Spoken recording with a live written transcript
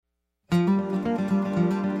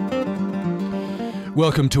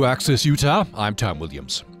Welcome to Access Utah. I'm Tom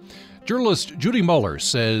Williams. Journalist Judy Muller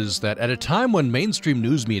says that at a time when mainstream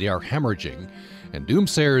news media are hemorrhaging and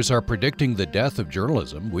doomsayers are predicting the death of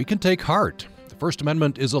journalism, we can take heart. The First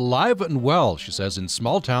Amendment is alive and well, she says, in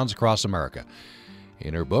small towns across America.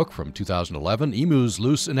 In her book from 2011, Emus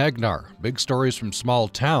Loose in Egnar, Big Stories from Small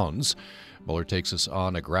Towns, Muller takes us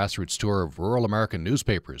on a grassroots tour of rural American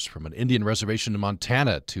newspapers, from an Indian reservation in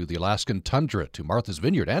Montana to the Alaskan tundra to Martha's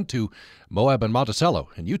Vineyard and to Moab and Monticello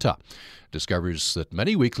in Utah. Discovers that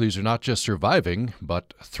many weeklies are not just surviving,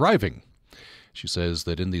 but thriving. She says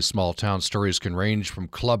that in these small town stories can range from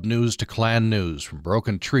club news to clan news, from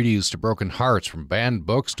broken treaties to broken hearts, from banned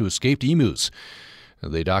books to escaped emus.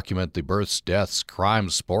 They document the births, deaths,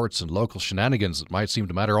 crimes, sports, and local shenanigans that might seem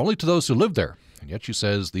to matter only to those who live there. And yet, she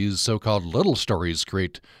says, these so-called little stories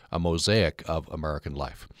create a mosaic of American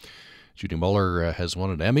life. Judy Muller has won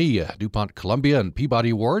an Emmy, a DuPont Columbia, and Peabody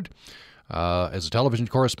Award. As a television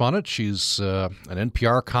correspondent, she's an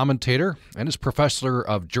NPR commentator and is professor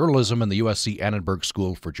of journalism in the USC Annenberg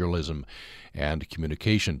School for Journalism and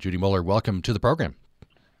Communication. Judy Muller, welcome to the program.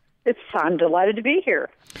 I'm delighted to be here.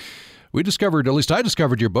 We discovered, at least I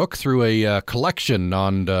discovered your book through a collection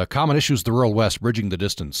on common issues of the rural West, Bridging the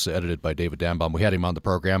Distance, edited by David Dambaum. We had him on the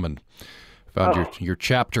program and found your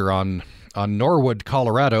chapter on Norwood,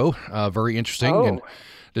 Colorado, very interesting. And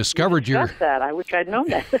discovered that. I wish I'd known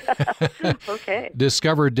that. Okay.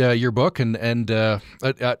 Discovered your book and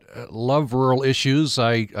love rural issues.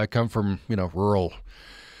 I come from rural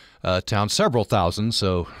town, several thousand,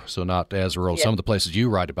 so not as rural as some of the places you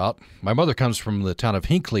write about. My mother comes from the town of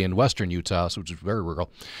Hinckley in western Utah, which is very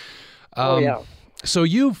rural. So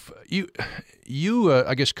you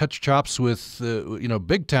I guess cut your chops with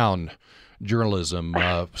big town journalism.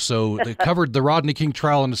 So they covered the Rodney King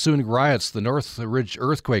trial and ensuing riots, the North Ridge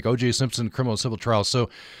earthquake, O.J. Simpson criminal and civil trials. So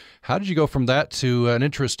how did you go from that to an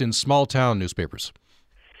interest in small town newspapers?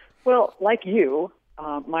 Well, like you.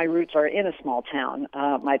 My roots are in a small town.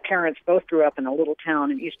 My parents both grew up in a little town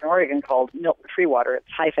in eastern Oregon called Milton Freewater. It's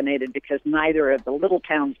hyphenated because neither of the little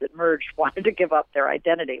towns that merged wanted to give up their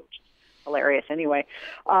identity, which is hilarious anyway.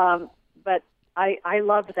 But I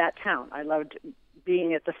loved that town. I loved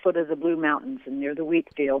being at the foot of the Blue Mountains and near the wheat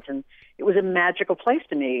fields, and it was a magical place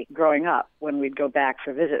to me growing up when we'd go back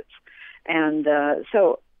for visits. And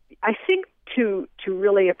so I think to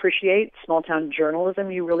really appreciate small-town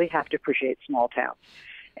journalism, you really have to appreciate small towns.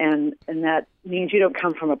 And that means you don't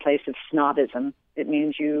come from a place of snobism. It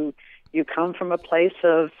means you come from a place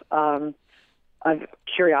of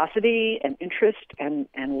curiosity and interest and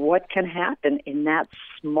what can happen in that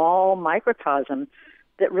small microcosm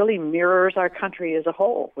that really mirrors our country as a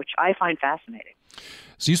whole, which I find fascinating.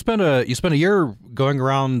 So you spent a year going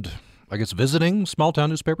around, I guess, visiting small-town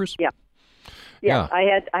newspapers? Yeah,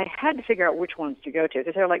 I had to figure out which ones to go to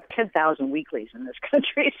because there are like 10,000 weeklies in this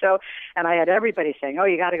country. So, and I had everybody saying, "Oh,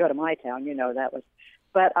 you got to go to my town." That was.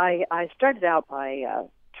 But I started out by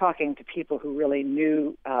talking to people who really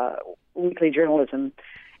knew weekly journalism,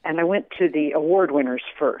 and I went to the award winners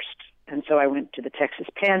first. And so I went to the Texas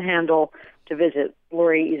Panhandle to visit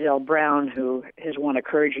Lori Ezell Brown, who has won a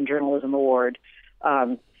Courage in Journalism award.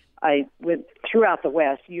 I went throughout the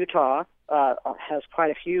West. Utah has quite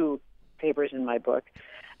a few papers in my book,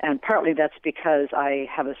 and partly that's because I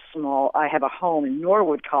have a home in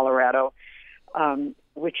Norwood, Colorado,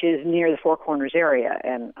 which is near the Four Corners area,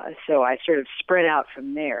 and so I sort of spread out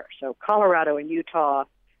from there. So Colorado and Utah,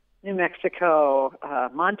 New Mexico,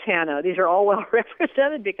 Montana, these are all well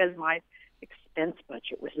represented because my expense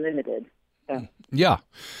budget was limited. Yeah.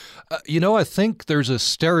 I think there's a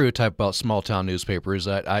stereotype about small town newspapers.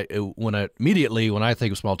 When I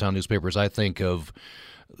think of small town newspapers, I think of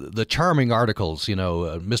the charming articles,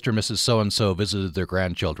 Mr. and Mrs. So-and-so visited their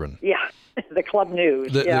grandchildren. Yeah, the club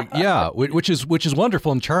news. Which is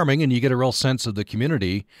wonderful and charming, and you get a real sense of the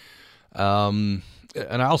community. And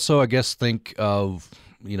I also, I guess, think of,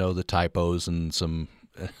 the typos and some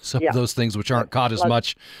of those things which aren't caught as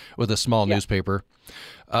much with a small newspaper.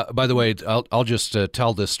 By the way, I'll just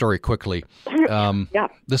tell this story quickly.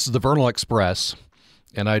 This is the Vernal Express.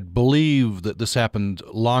 And I believe that this happened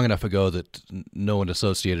long enough ago that no one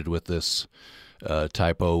associated with this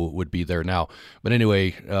typo would be there now. But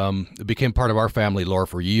anyway, it became part of our family lore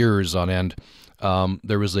for years on end.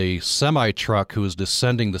 There was a semi-truck who was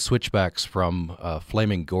descending the switchbacks from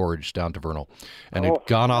Flaming Gorge down to Vernal, and had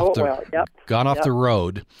gone off the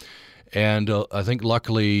road. And I think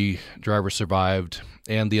luckily driver survived.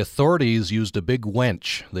 And the authorities used a big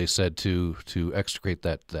winch, they said, to extricate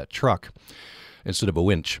that truck instead of a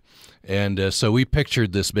winch. And so we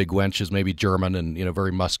pictured this big wench as maybe German and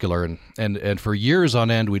very muscular, and for years on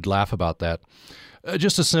end we'd laugh about that.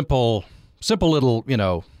 Just a simple little,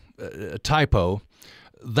 typo.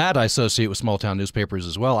 That I associate with small-town newspapers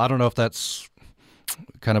as well. I don't know if that's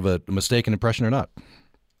kind of a mistaken impression or not.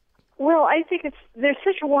 Well, I think there's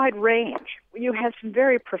such a wide range. You have some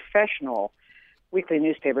very professional weekly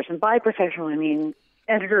newspapers, and by professional I mean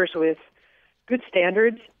editors with good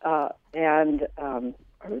standards and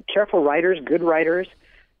careful writers, good writers,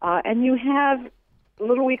 and you have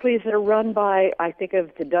little weeklies that are run by, I think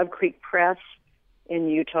of the Dove Creek Press in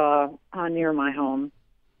Utah near my home,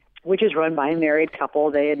 which is run by a married couple.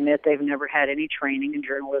 They admit they've never had any training in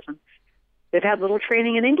journalism. They've had little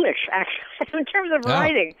training in English, actually, in terms of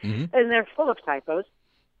writing, and they're full of typos,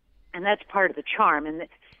 and that's part of the charm.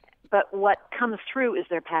 But what comes through is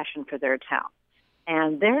their passion for their town,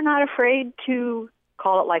 and they're not afraid to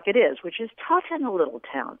call it like it is, which is tough in a little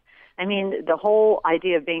town. I mean, the whole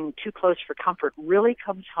idea of being too close for comfort really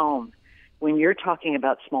comes home when you're talking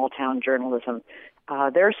about small-town journalism.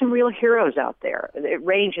 There are some real heroes out there. It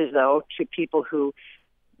ranges, though, to people who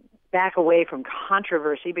back away from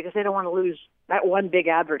controversy because they don't want to lose that one big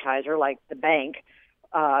advertiser like the bank,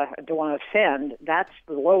 don't want to offend. That's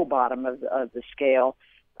the low bottom of the scale.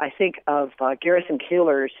 I think of Garrison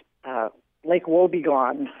Keillor's Lake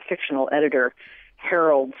Woebegone fictional editor,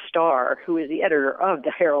 Herald Star, who is the editor of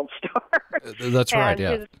the Herald Star. That's right,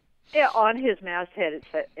 yeah. On his masthead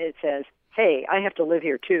it says, "Hey, I have to live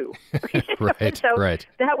here too." Right, so right.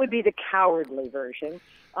 That would be the cowardly version.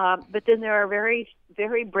 But then there are very,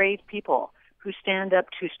 very brave people who stand up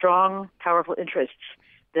to strong, powerful interests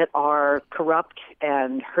that are corrupt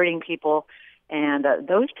and hurting people. And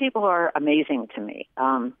those people are amazing to me.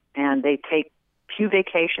 And they take few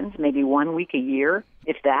vacations, maybe 1 week a year,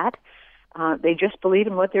 if that. They just believe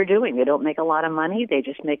in what they're doing. They don't make a lot of money. They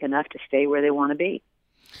just make enough to stay where they want to be.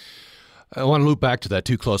 I want to loop back to that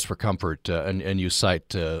too close for comfort, and you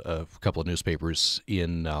cite a couple of newspapers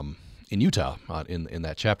in Utah in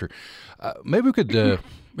that chapter. Maybe we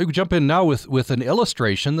could jump in now with an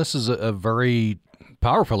illustration. This is a very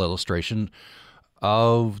powerful illustration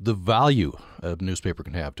of the value a newspaper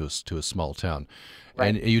can have to a small town.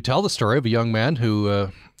 Right. And you tell the story of a young man who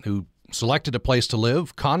selected a place to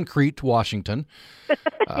live, Concrete, Washington.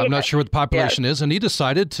 I'm not sure what the population is, and he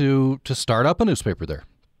decided to start up a newspaper there.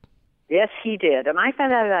 Yes, he did. And I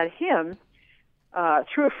found out about him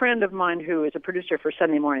through a friend of mine who is a producer for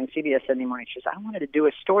Sunday Morning, CBS Sunday Morning. She says, I wanted to do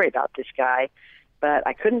a story about this guy, but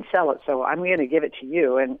I couldn't sell it, so I'm going to give it to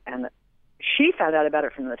you. And she found out about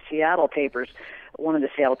it from the Seattle papers, one of the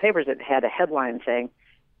Seattle papers that had a headline saying,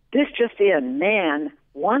 "This just in, man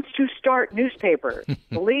wants to start newspaper,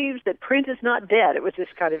 believes that print is not dead." It was this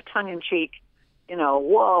kind of tongue-in-cheek,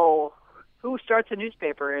 whoa, who starts a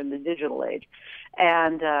newspaper in the digital age?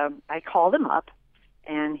 And I called him up,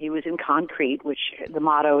 and he was in Concrete, which the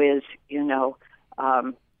motto is,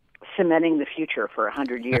 cementing the future for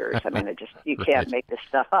 100 years. I mean, you can't make this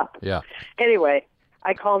stuff up. Yeah. Anyway,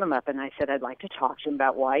 I called him up, and I said I'd like to talk to him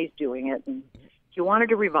about why he's doing it. And he wanted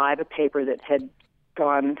to revive a paper that had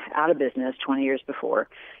gone out of business 20 years before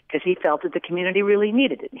because he felt that the community really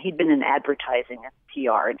needed it. He'd been in advertising and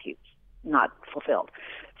PR, and he was not fulfilled.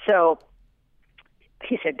 So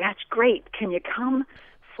he said, "That's great. Can you come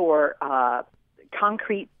for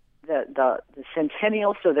Concrete, the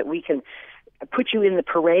centennial, so that we can put you in the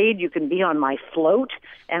parade? You can be on my float."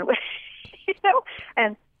 And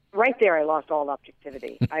and right there, I lost all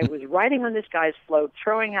objectivity. I was riding on this guy's float,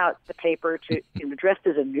 throwing out the paper dressed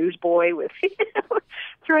as a newsboy with,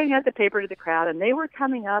 throwing out the paper to the crowd, and they were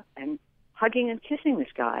coming up and hugging and kissing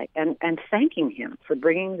this guy and thanking him for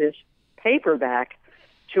bringing this paper back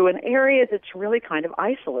to an area that's really kind of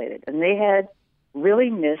isolated. And they had really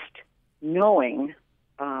missed knowing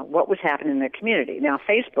what was happening in their community. Now,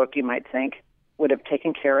 Facebook, you might think, would have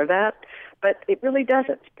taken care of that, but it really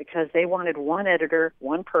doesn't, because they wanted one editor,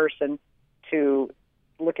 one person to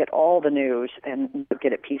look at all the news and look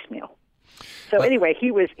at it piecemeal. So anyway,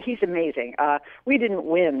 he's amazing. We didn't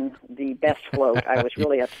win the best float. I was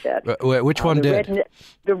really upset. Which one did?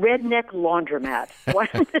 The Redneck Laundromat won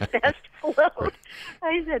the best float.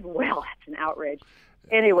 I said, well, that's an outrage.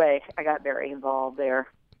 Anyway, I got very involved there.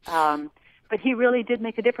 But he really did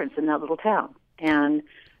make a difference in that little town. And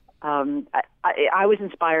I was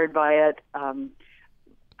inspired by it.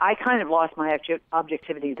 I kind of lost my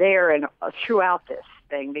objectivity there and throughout this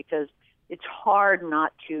thing, because it's hard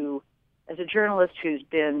not to, as a journalist who's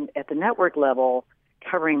been at the network level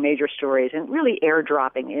covering major stories and really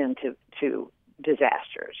airdropping into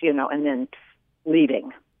disasters, and then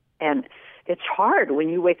leaving. And it's hard when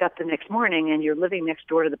you wake up the next morning and you're living next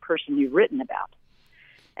door to the person you've written about.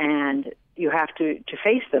 And, you have to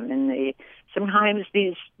face them. Sometimes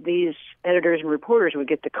these editors and reporters would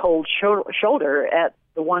get the cold shoulder at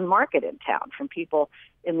the one market in town from people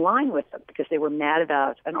in line with them because they were mad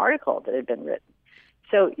about an article that had been written.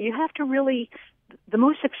 So you have to really, the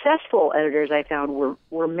most successful editors I found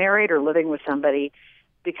were married or living with somebody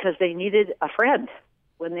because they needed a friend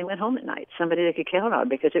when they went home at night, somebody they could count on,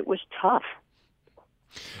 because it was tough.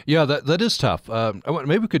 Yeah, that is tough.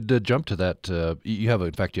 Maybe we could jump to that. You have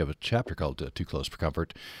a chapter called "Too Close for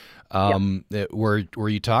Comfort," where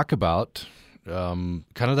you talk about kind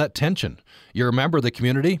of that tension. You're a member of the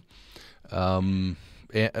community. In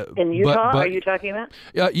Utah, are you talking about?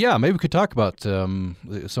 Yeah. Maybe we could talk about some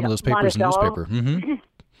of those papers in the newspaper.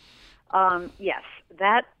 Mm-hmm. Yes,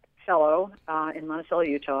 that fellow in Monticello,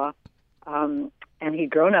 Utah, and he'd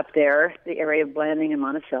grown up there, the area of Blanding and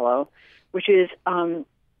Monticello, which is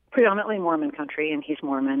predominantly Mormon country, and he's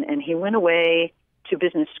Mormon. And he went away to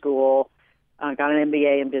business school, got an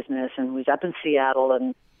MBA in business, and was up in Seattle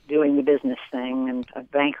and doing the business thing, and a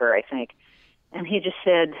banker, I think. And he just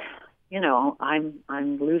said,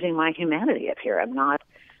 I'm losing my humanity up here. I'm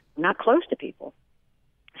not close to people.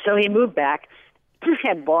 So he moved back,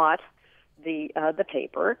 had bought the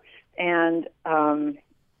paper, and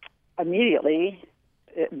immediately,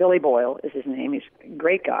 Billy Boyle is his name. He's a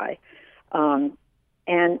great guy.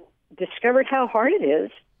 And discovered how hard it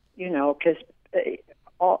is, because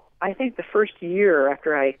I think the first year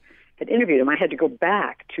after I had interviewed him, I had to go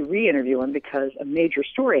back to re-interview him because a major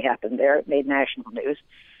story happened there. It made national news.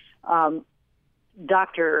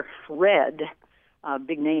 Dr. Red,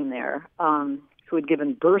 big name there, who had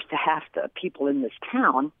given birth to half the people in this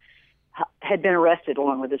town, had been arrested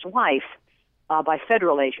along with his wife by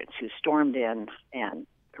federal agents who stormed in and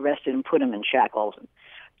arrested him, put him in shackles, and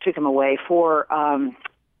took him away for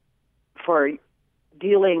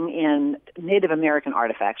dealing in Native American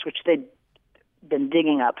artifacts, which they'd been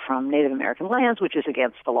digging up from Native American lands, which is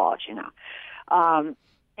against the laws,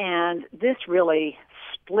 and this really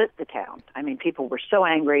split the town. I mean, people were so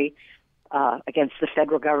angry against the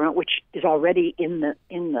federal government, which is already in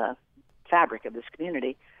the fabric of this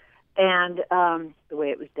community, and the way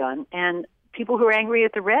it was done, and people who were angry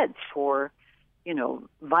at the Reds for,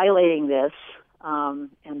 violating this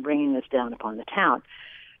and bringing this down upon the town.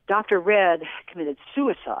 Dr. Red committed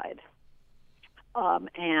suicide,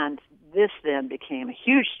 and this then became a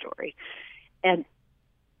huge story. And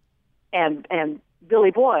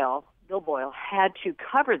Bill Boyle, had to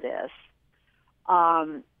cover this,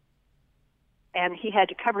 and he had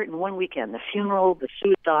to cover it in one weekend: the funeral, the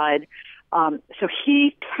suicide. So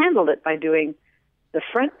he handled it by doing the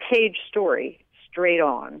front page story straight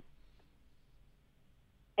on,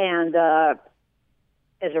 and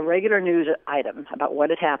as a regular news item about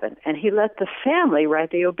what had happened, and he let the family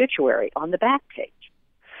write the obituary on the back page.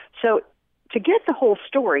 So to get the whole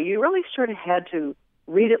story, you really sort of had to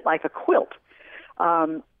read it like a quilt.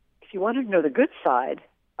 If you wanted to know the good side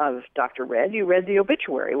of Dr. Red, you read the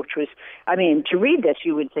obituary, which was, to read this,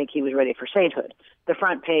 you would think he was ready for sainthood. The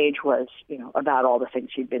front page was, about all the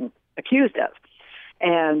things he'd been accused of.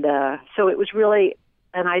 And so it was really,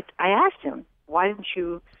 and I asked him, why didn't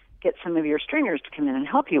you get some of your stringers to come in and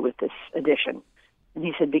help you with this edition? And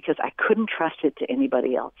he said, because I couldn't trust it to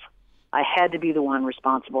anybody else. I had to be the one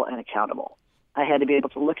responsible and accountable. I had to be able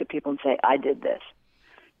to look at people and say, I did this.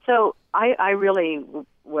 So I really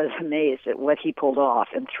was amazed at what he pulled off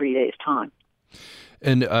in 3 days' time.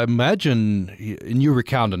 And I imagine, and you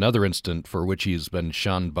recount another incident for which he's been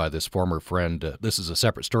shunned by this former friend. This is a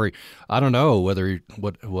separate story. I don't know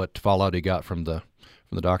what fallout he got from the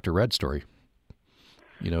Dr. Red story.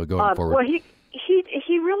 Going forward. Well, he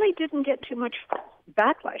really didn't get too much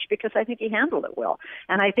backlash because I think he handled it well,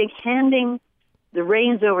 and I think handing the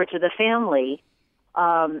reins over to the family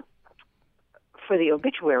for the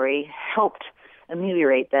obituary helped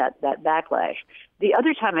ameliorate that backlash. The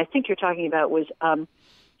other time I think you're talking about was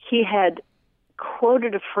he had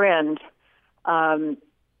quoted a friend and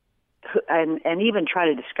even tried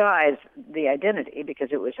to disguise the identity because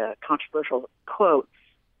it was a controversial quote.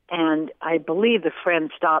 And I believe the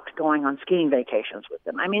friend stopped going on skiing vacations with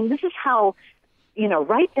them. This is how,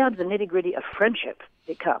 right down to the nitty-gritty of friendship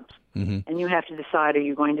it comes. Mm-hmm. And you have to decide, are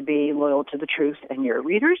you going to be loyal to the truth and your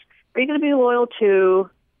readers? Or are you going to be loyal to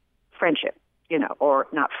friendship, or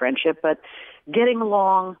not friendship, but getting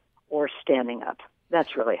along or standing up?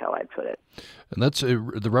 That's really how I'd put it. And that's the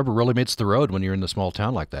rubber really meets the road when you're in a small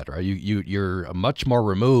town like that, right? You're much more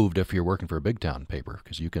removed if you're working for a big town paper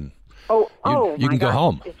because you can... You can go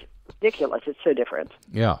home. It's ridiculous. It's so different.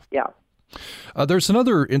 Yeah. Yeah. There's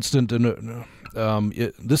another incident,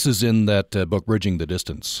 this is in that book, Bridging the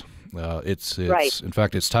Distance, It's right. In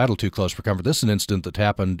fact, it's titled Too Close for Comfort. This is an incident that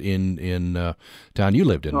happened in town you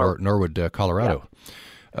lived in, Norwood, Colorado. Yeah.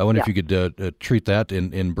 I wonder if you could treat that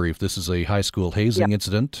in brief. This is a high school hazing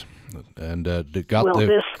incident, and it got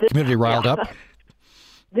the community riled up.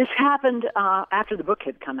 This happened after the book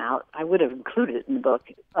had come out. I would have included it in the book,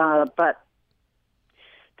 but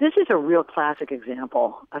this is a real classic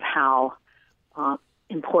example of how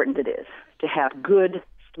important it is to have good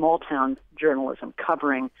small-town journalism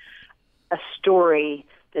covering a story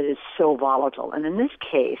that is so volatile. And in this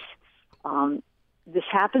case, this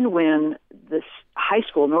happened when this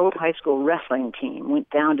Norwood High School wrestling team went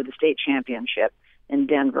down to the state championship in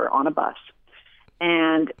Denver on a bus.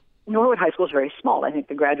 And Norwood High School is very small. I think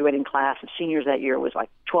the graduating class of seniors that year was like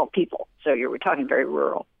 12 people. So we're talking very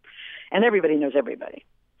rural. And everybody knows everybody.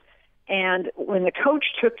 And when the coach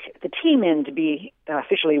took the team in to be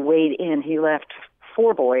officially weighed in, he left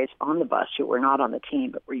 4 boys on the bus who were not on the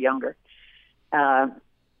team but were younger. I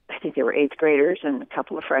think they were 8th graders and a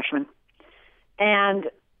couple of freshmen. And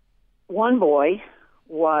one boy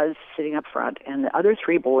was sitting up front, and the other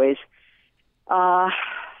 3 boys,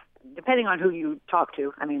 depending on who you talk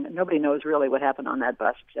to, I mean, nobody knows really what happened on that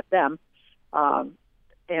bus except them, and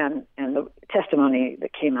the testimony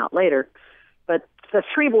that came out later. But the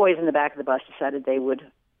 3 boys in the back of the bus decided they would,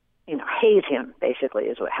 haze him, basically,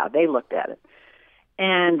 is how they looked at it.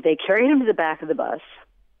 And they carried him to the back of the bus,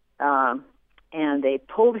 and they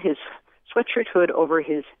pulled his sweatshirt hood over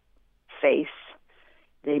his face.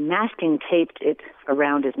 They masking taped it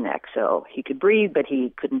around his neck so he could breathe, but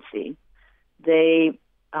he couldn't see. They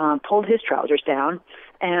pulled his trousers down,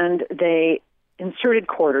 and they inserted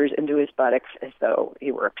quarters into his buttocks as though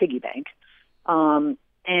he were a piggy bank. And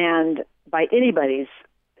by anybody's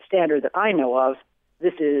standard that I know of,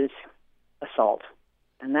 this is assault.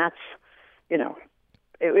 And that's,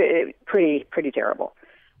 pretty terrible.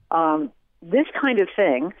 This kind of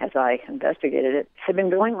thing, as I investigated it, had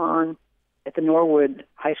been going on at the Norwood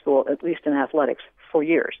High School, at least in athletics, for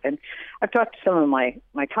years. And I've talked to some of my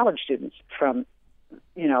college students from,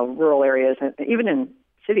 rural areas, and even in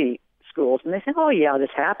city schools, and they say, oh, yeah, this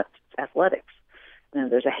happens. It's athletics.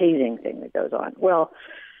 And there's a hazing thing that goes on. Well,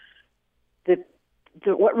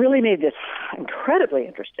 what really made this incredibly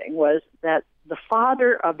interesting was that the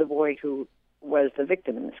father of the boy who was the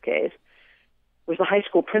victim in this case was the high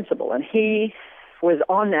school principal, and he was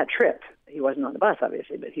on that trip. He wasn't on the bus,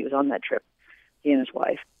 obviously, but he was on that trip, he and his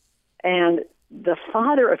wife. And the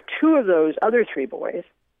father of 2 of those other 3 boys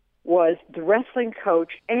was the wrestling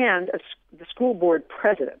coach and the school board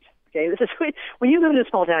president. Okay, this is when you live in a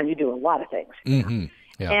small town, you do a lot of things. Mm-hmm.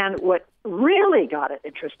 Yeah. And what really got it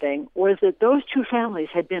interesting was that those 2 families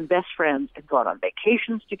had been best friends and gone on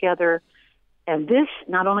vacations together. And this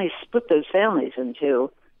not only split those families in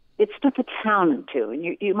 2, it split the town in 2.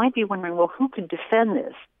 And you might be wondering, well, who could defend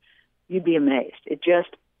this? You'd be amazed. It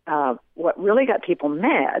just, what really got people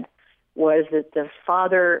mad was that the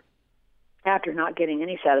father, after not getting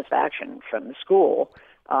any satisfaction from the school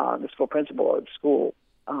principal or the school,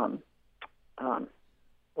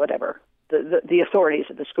 the authorities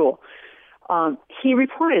at the school, he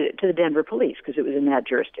reported it to the Denver police because it was in that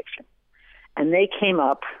jurisdiction. And they came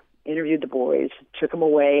up, interviewed the boys, took them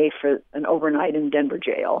away for an overnight in Denver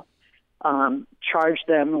jail, charged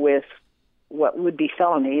them with what would be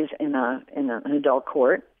felonies in an adult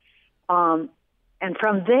court. And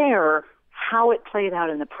from there, how it played out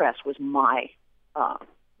in the press was my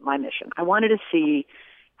mission. I wanted to see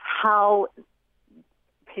how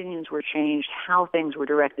opinions were changed, how things were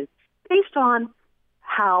directed, based on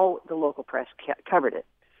how the local press covered it.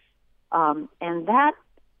 And that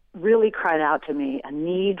really cried out to me a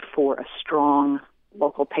need for a strong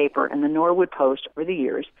local paper. And the Norwood Post, over the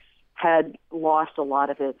years, had lost a lot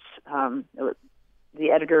of its...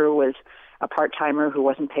 the editor was a part-timer who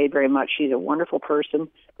wasn't paid very much. She's a wonderful person,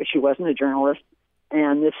 but she wasn't a journalist.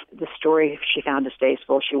 And this story she found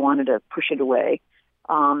distasteful. She wanted to push it away.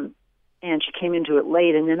 And she came into it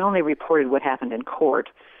late and then only reported what happened in court.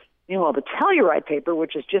 Meanwhile, the Telluride paper,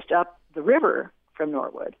 which is just up the river from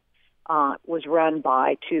Norwood, was run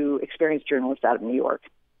by 2 experienced journalists out of New York.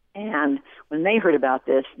 And when they heard about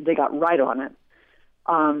this, they got right on it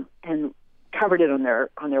and covered it on their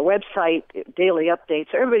website, daily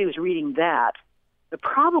updates. So everybody was reading that. The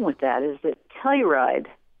problem with that is that Telluride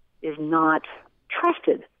is not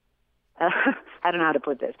trusted. I don't know how to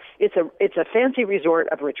put this. It's a fancy resort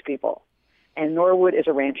of rich people, and Norwood is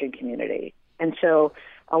a ranching community. And so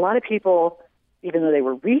a lot of people, even though they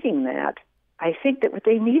were reading that, I think that what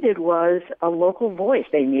they needed was a local voice.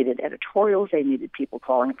 They needed editorials. They needed people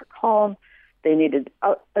calling for calm. They needed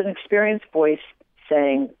an experienced voice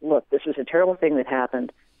saying, look, this was a terrible thing that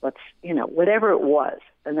happened. whatever it was,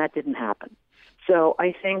 and that didn't happen. So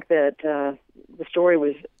I think that the story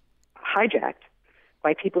was hijacked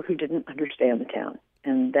by people who didn't understand the town,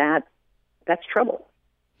 and that's trouble.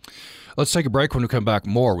 Let's take a break. When we come back,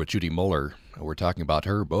 more with Judy Muller. We're talking about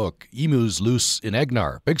her book, Emus loose in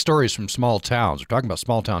Egnar, big stories from small towns. We're talking about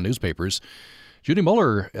small town newspapers. Judy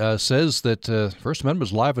Muller says that First Amendment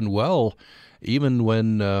is alive and well, even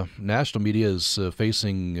when national media is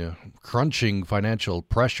facing crunching financial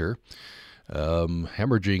pressure,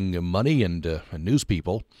 hemorrhaging money and news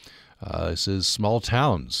people. This is small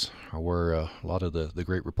towns where a lot of the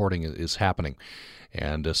great reporting is happening.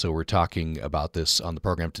 And so we're talking about this on the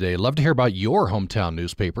program today. I'd love to hear about your hometown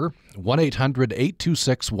newspaper.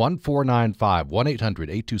 1-800-826-1495,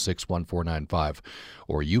 1-800-826-1495,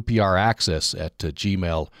 or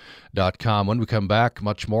upraccess@gmail.com. When we come back,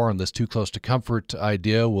 much more on this too close to comfort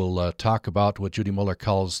idea. We'll talk about what Judy Muller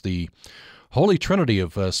calls the holy trinity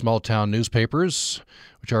of small-town newspapers,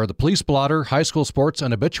 which are the police blotter, high school sports,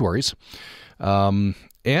 and obituaries.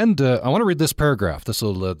 And I want to read this paragraph. This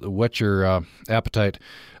will whet your appetite.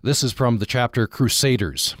 This is from the chapter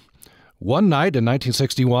Crusaders. One night in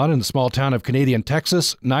 1961 in the small town of Canadian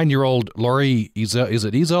Texas, 9-year-old Lori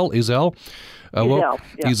Ezel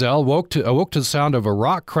woke to the sound of a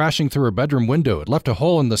rock crashing through her bedroom window. It left a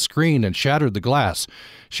hole in the screen and shattered the glass.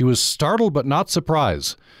 She was startled but not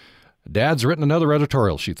surprised. Dad's written another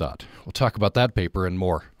editorial, she thought. We'll talk about that paper and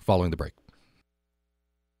more following the break.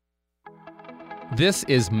 This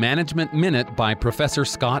is Management Minute by Professor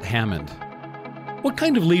Scott Hammond. What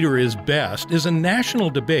kind of leader is best is a national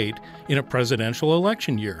debate in a presidential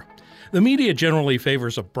election year. The media generally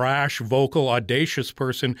favors a brash, vocal, audacious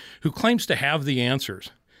person who claims to have the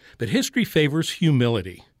answers. But history favors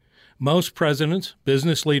humility. Most presidents,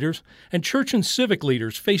 business leaders, and church and civic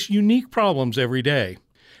leaders face unique problems every day.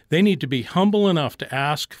 They need to be humble enough to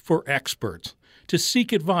ask for experts, to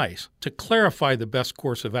seek advice, to clarify the best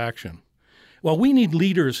course of action. While we need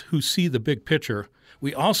leaders who see the big picture,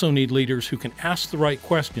 we also need leaders who can ask the right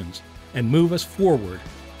questions and move us forward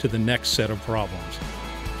to the next set of problems.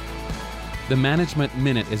 The Management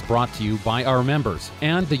Minute is brought to you by our members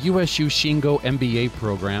and the USU Shingo MBA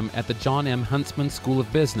program at the John M. Huntsman School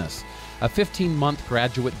of Business, a 15-month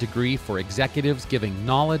graduate degree for executives giving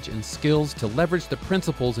knowledge and skills to leverage the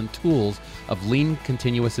principles and tools of lean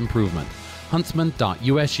continuous improvement.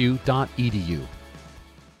 huntsman.usu.edu.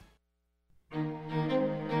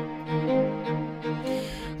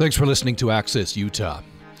 Thanks for listening to Access Utah.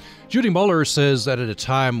 Judy Muller says that at a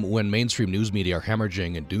time when mainstream news media are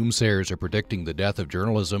hemorrhaging and doomsayers are predicting the death of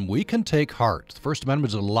journalism, we can take heart. The First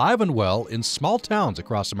Amendment is alive and well in small towns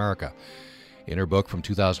across America. In her book from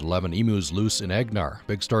 2011, Emus Loose in Egnar,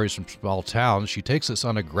 Big Stories from Small Towns, she takes us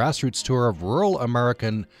on a grassroots tour of rural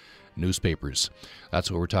American newspapers. That's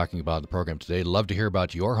what we're talking about in the program today. Love to hear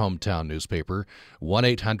about your hometown newspaper.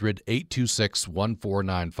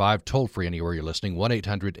 1-800-826-1495. Toll free anywhere you're listening.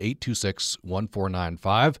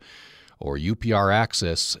 1-800-826-1495 or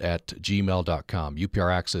upraccess@gmail.com.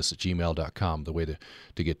 upraccess@gmail.com, the way to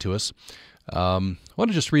get to us. I want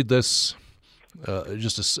to just read this,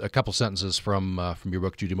 just a couple sentences from your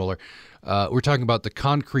book, Judy Muller. We're talking about the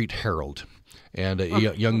Concrete Herald. And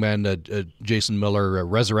a young man, Jason Miller,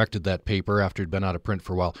 resurrected that paper after it had been out of print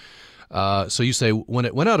for a while. So you say, when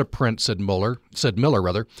it went out of print, said Miller,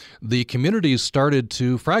 the communities started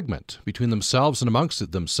to fragment between themselves and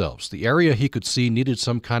amongst themselves. The area he could see needed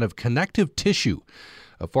some kind of connective tissue.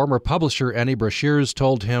 A former publisher, Annie Brashears,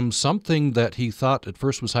 told him something that he thought at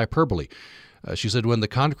first was hyperbole. She said, when the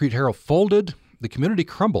Concrete Herald folded, the community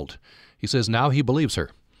crumbled. He says now he believes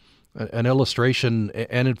her. An illustration,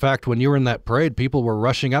 and in fact, when you were in that parade, people were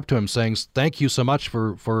rushing up to him saying, thank you so much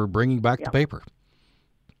for bringing back the paper.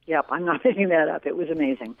 Yep, I'm not making that up. It was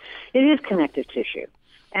amazing. It is connective tissue.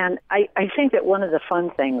 And I think that one of the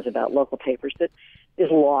fun things about local papers that is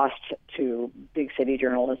lost to big city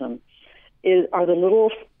journalism are the little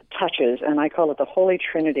touches, and I call it the holy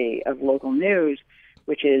trinity of local news,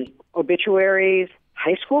 which is obituaries,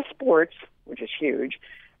 high school sports, which is huge,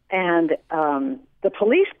 and the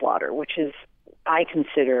police blotter, which is, I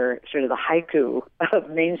consider, sort of the haiku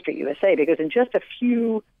of Main Street USA, because in just a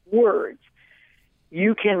few words,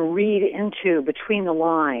 you can read into between the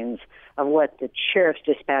lines of what the sheriff's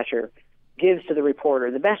dispatcher gives to the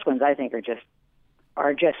reporter. The best ones, I think, are just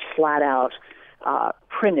flat out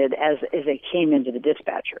printed as they came into the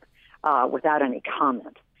dispatcher without any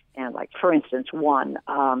comment. And like, for instance, one,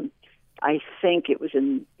 I think it was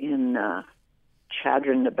in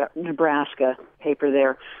Chadron, Nebraska paper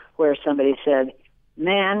there, where somebody said,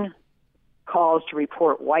 man, calls to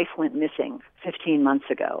report wife went missing 15 months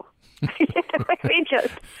ago. He took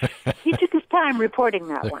his time reporting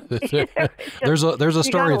that one. There's a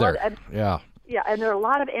story there. Yeah, and there are a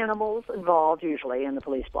lot of animals involved usually in the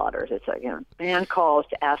police blotters. It's like, man calls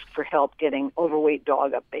to ask for help getting overweight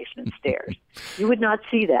dog up basement stairs. You would not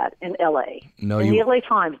see that in L.A. No, the L.A.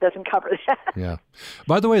 Times doesn't cover that. Yeah.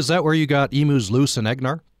 By the way, is that where you got emus loose in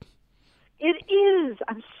Egnar? It is.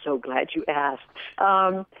 I'm so glad you asked.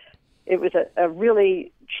 It was a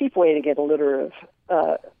really cheap way to get a litter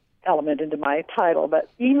of element into my title, but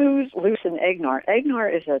emus loose in Egnar. Egnar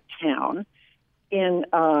is a town in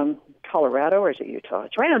Colorado, or is it Utah?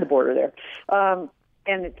 It's right on the border there.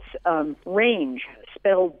 And it's Range,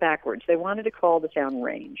 spelled backwards. They wanted to call the town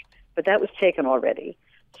Range, but that was taken already,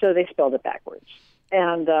 so they spelled it backwards.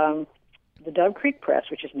 And the Dove Creek Press,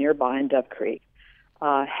 which is nearby in Dove Creek,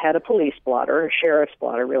 had a police blotter, a sheriff's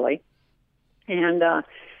blotter, really. And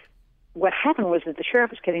what happened was that the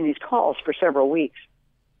sheriff was getting these calls for several weeks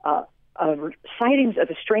of sightings of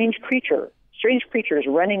a strange creatures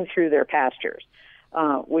running through their pastures,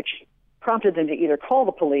 which prompted them to either call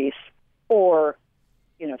the police or,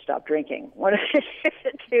 stop drinking. One of the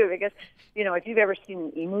two, because, if you've ever seen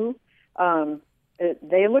an emu,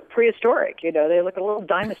 they look prehistoric. They look a little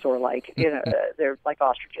dinosaur-like. They're like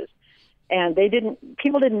ostriches. And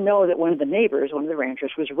people didn't know that one of the neighbors, one of the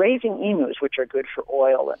ranchers, was raising emus, which are good for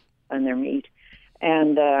oil and their meat.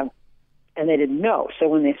 And they didn't know. So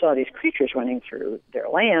when they saw these creatures running through their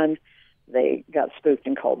land, they got spooked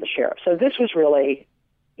and called the sheriff. So this was really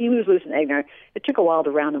emus loose in Egnar. It took a while to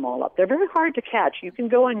round them all up. They're very hard to catch. You can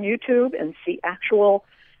go on YouTube and see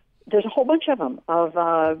there's a whole bunch of them, of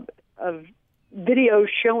videos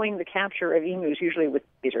showing the capture of emus, usually with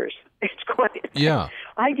lasers. It's quite. Yeah.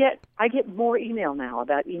 I get more email now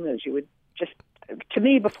about emus. You would just, to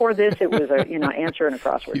me, before this, it was answering a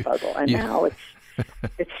crossword puzzle, and now it's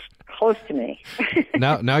close to me.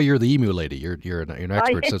 now you're the emu lady. You're an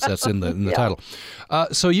expert, since that's in the title.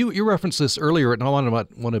 So you referenced this earlier, and I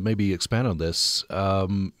want to maybe expand on this.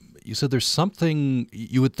 You said there's something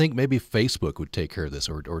you would think maybe Facebook would take care of this,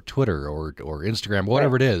 or Twitter, or Instagram,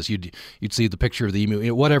 whatever it is. You'd see the picture of the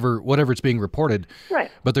emu, whatever it's being reported. Right.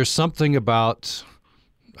 But there's something about,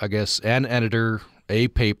 I guess, an editor, a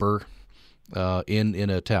paper, in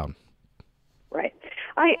a town. Right.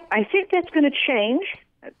 I think that's going to change.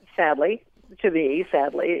 Sadly, it's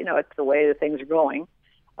the way that things are going.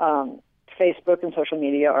 Facebook and social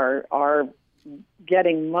media are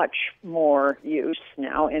getting much more use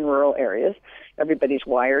now in rural areas. Everybody's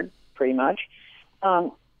wired, pretty much.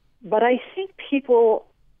 But I think people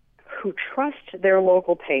who trust their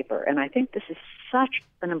local paper, and I think this is such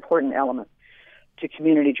an important element to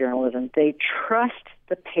community journalism, they trust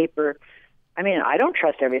the paper. I mean, I don't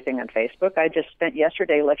trust everything on Facebook. I just spent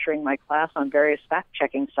yesterday lecturing my class on various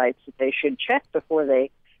fact-checking sites that they should check before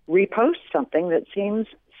they repost something that seems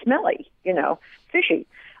smelly, fishy.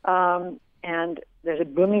 And there's a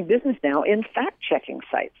booming business now in fact-checking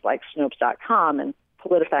sites like Snopes.com and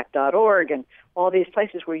PolitiFact.org and all these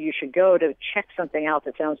places where you should go to check something out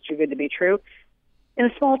that sounds too good to be true. In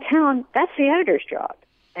a small town, that's the editor's job.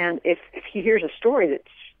 And if he hears a story that's,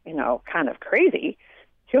 kind of crazy,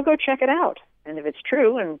 he'll go check it out. And if it's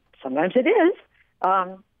true, and sometimes it is,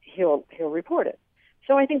 he'll report it.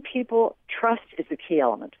 So I think trust is the key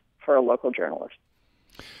element for a local journalist.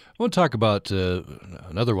 I want to talk about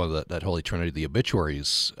another one of that holy trinity, the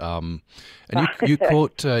obituaries. And you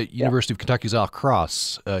quote University of Kentucky's Al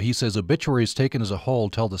Cross. He says, obituaries taken as a whole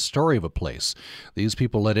tell the story of a place. These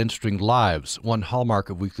people led interesting lives. One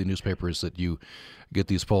hallmark of weekly newspapers is that you get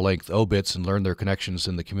these full-length obits and learn their connections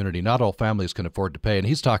in the community. Not all families can afford to pay. And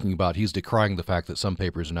he's decrying the fact that some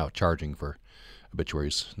papers are now charging for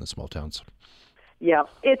obituaries in the small towns. Yeah,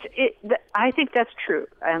 I think that's true,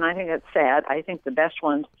 and I think that's sad. I think the best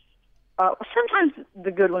ones, sometimes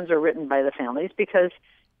the good ones are written by the families because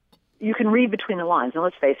you can read between the lines. And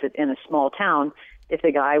let's face it, in a small town, if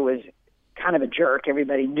the guy was kind of a jerk,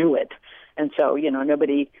 everybody knew it. And so,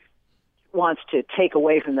 nobody wants to take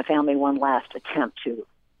away from the family one last attempt to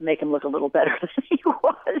make him look a little better than he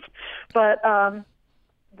was. But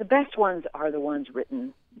the best ones are the ones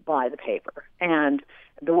written by the paper, and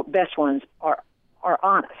the best ones are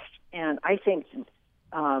honest. And I think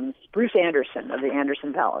Bruce Anderson of the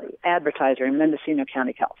Anderson Valley Advertiser in Mendocino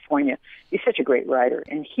County, California, he's such a great writer,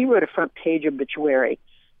 and he wrote a front page obituary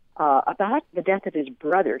about the death of his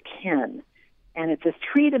brother, Ken. And it's a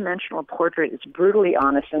three-dimensional portrait. It's brutally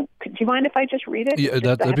honest. And do you mind if I just read it? Yeah,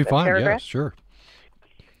 that'd be fine. Paragraph? Yeah, sure.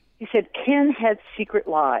 He said, Ken had secret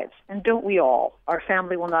lives, and don't we all? Our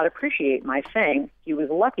family will not appreciate my saying he was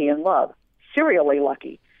lucky in love, serially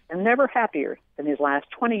lucky, and never happier than his last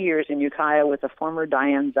 20 years in Ukiah with the former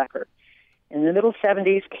Diane Zucker. In the middle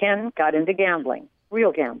 70s, Ken got into gambling,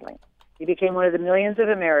 real gambling. He became one of the millions of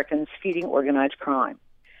Americans feeding organized crime.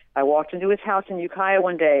 I walked into his house in Ukiah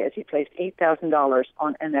one day as he placed $8,000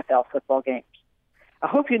 on NFL football games. I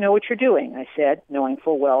hope you know what you're doing, I said, knowing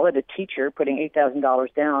full well that a teacher putting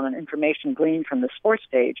 $8,000 down on information gleaned from the sports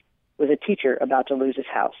page was a teacher about to lose his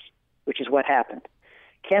house, which is what happened.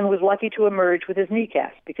 Ken was lucky to emerge with his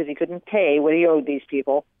kneecaps because he couldn't pay what he owed these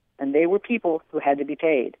people, and they were people who had to be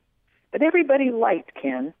paid. But everybody liked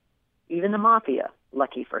Ken, even the mafia,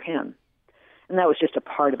 lucky for him. And that was just a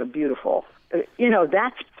part of a beautiful,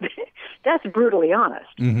 that's brutally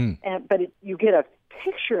honest. Mm-hmm. But you get a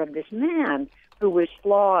picture of this man who was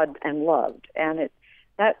flawed and loved, and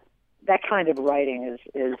that kind of writing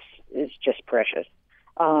is just precious.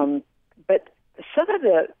 But some of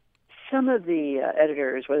the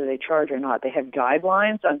editors, whether they charge or not, they have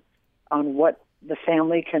guidelines on what the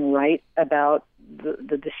family can write about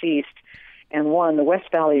the deceased. And the West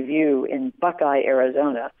Valley View in Buckeye,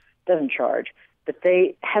 Arizona, doesn't charge, but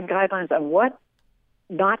they have guidelines on what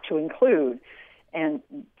not to include. And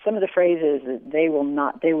some of the phrases that they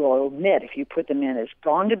will omit if you put them in is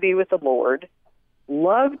gone to be with the Lord,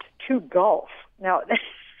 loved to golf. Now,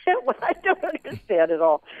 what I don't understand at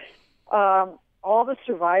all. All the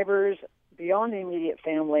survivors beyond the immediate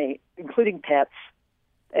family, including pets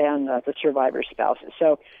and the survivors' spouses.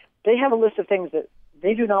 So they have a list of things that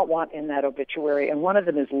they do not want in that obituary, and one of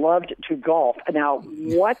them is loved to golf. Now,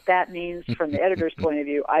 what that means from the editor's point of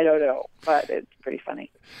view, I don't know, but it's pretty funny.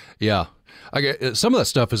 Yeah. Some of that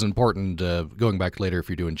stuff is important going back later if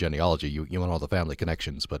you're doing genealogy. You want all the family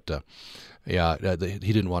connections, but he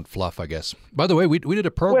didn't want fluff, I guess. By the way, we did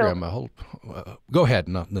a program. Go ahead.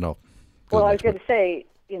 No. Well, I was going to say,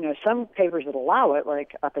 some papers that allow it,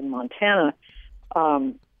 like up in Montana,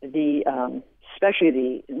 especially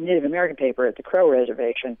the Native American paper at the Crow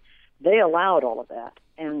Reservation, they allowed all of that.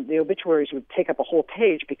 And the obituaries would take up a whole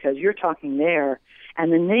page because you're talking there,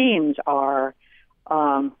 and the names are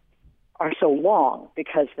so long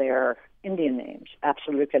because they're Indian names,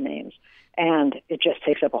 Absoluca names, and it just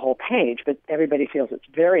takes up a whole page. But everybody feels it's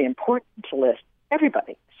very important to list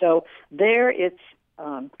everybody. So there it's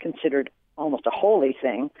considered almost a holy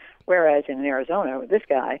thing, whereas in Arizona with this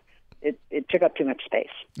guy, it took up too much space.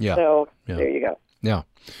 Yeah. So yeah. There you go. Yeah.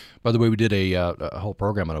 By the way, we did a whole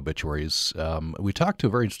program on obituaries. We talked to a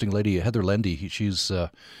very interesting lady, Heather Lendy. She's she's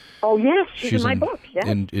in my book. Yeah.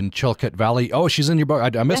 In Chilkat Valley. Oh, she's in your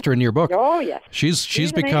book. I missed her in your book. Oh yes.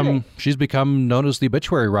 She's become known as the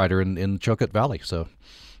obituary writer in Chilkat Valley. So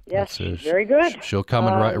yes, she's very good. She'll come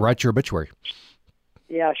and write your obituary.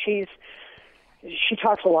 Yeah, she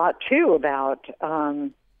talks a lot too about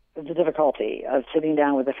the difficulty of sitting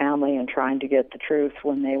down with the family and trying to get the truth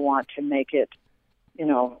when they want to make it,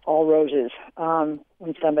 all roses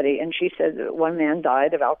when somebody. And she said that one man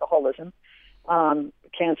died of alcoholism,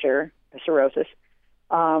 cancer, cirrhosis,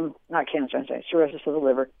 not cancer, I'm sorry, cirrhosis of the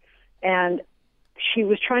liver. And she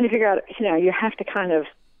was trying to figure out, you have to kind of,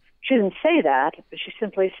 she didn't say that, but she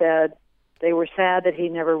simply said they were sad that he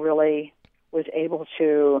never really was able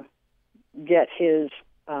to get his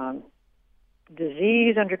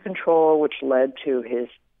disease under control, which led to his,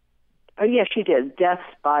 she did, death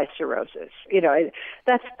by cirrhosis.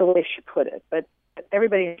 That's the way she put it. But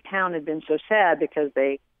everybody in town had been so sad because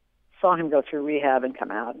they saw him go through rehab and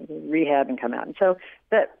come out. And so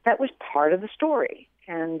that was part of the story.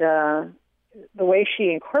 And the way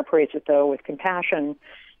she incorporates it, though, with compassion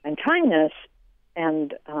and kindness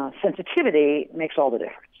and sensitivity makes all the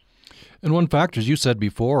difference. And one factor, as you said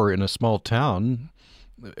before, in a small town,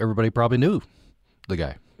 everybody probably knew the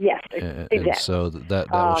guy. Yes, exactly. And so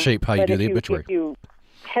that will shape how you do the obituary. If you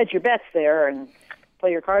hedge your bets there and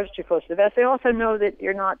play your cards too close to the vest, they also know that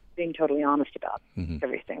you're not being totally honest about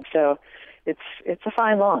everything. So it's a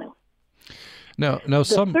fine line. Now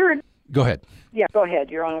go ahead. Yeah, go ahead.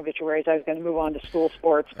 You're on obituaries. I was going to move on to school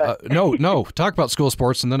sports. But no. Talk about school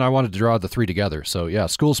sports, and then I wanted to draw the three together. So, yeah,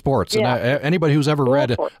 school sports. Yeah. And anybody who's ever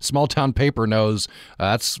read a small-town paper knows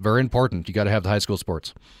that's very important. You got to have the high school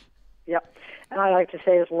sports. Yep. And I like to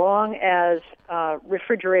say as long as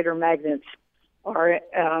refrigerator magnets are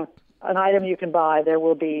an item you can buy, there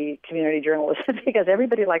will be community journalism because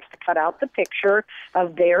everybody likes to cut out the picture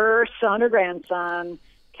of their son or grandson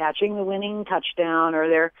catching the winning touchdown or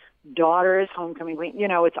their daughter's homecoming queen.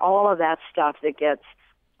 It's all of that stuff that gets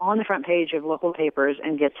on the front page of local papers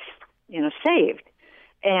and gets, saved.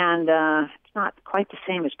 And it's not quite the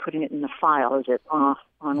same as putting it in the file, is it,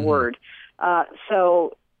 on Word?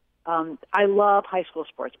 So I love high school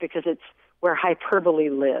sports because it's where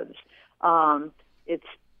hyperbole lives. It's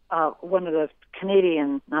one of the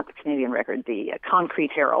not the Canadian Record, the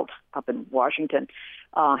Concrete Herald up in Washington,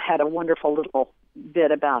 had a wonderful little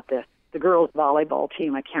bit about the girls' volleyball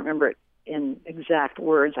team. I can't remember it in exact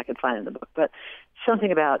words. I could find it in the book, but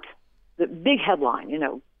something about the big headline,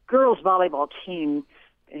 girls' volleyball team,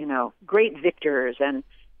 great victors, and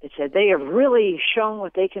it said they have really shown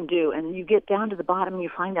what they can do. And you get down to the bottom and you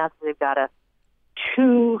find out that they've got a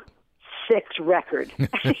 2-6 record.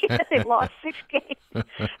 They've lost 6 games.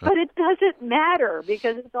 But it doesn't matter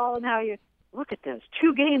because it's all in how you look at those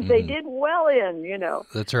 2 games they did well in,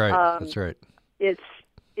 That's right. That's right.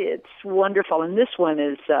 It's wonderful. And this one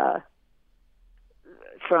is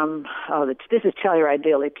from, this is Telluride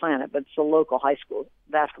Daily Planet, but it's a local high school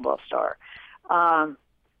basketball star.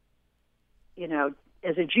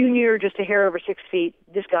 As a junior, just a hair over 6 feet,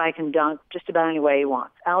 this guy can dunk just about any way he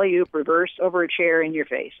wants. Alley-oop, reverse, over a chair, in your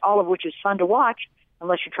face, all of which is fun to watch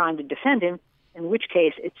unless you're trying to defend him, in which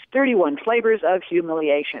case it's 31 flavors of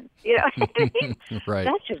humiliation. Right.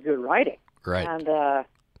 That's just good writing. Right. And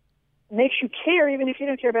makes you care even if you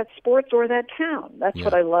don't care about sports or that town. That's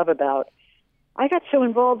what I love about. I got so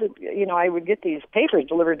involved that, I would get these papers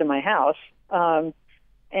delivered to my house, and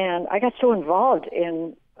I got so involved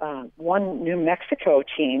in one New Mexico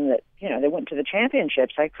team that, they went to the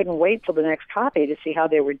championships. I couldn't wait till the next copy to see how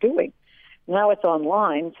they were doing. Now it's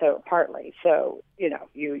online, so partly, so,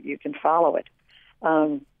 you can follow it.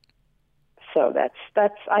 So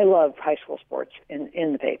that's I love high school sports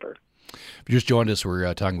in the paper. If you just joined us,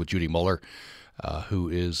 we're talking with Judy Muller, who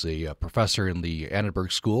is a professor in the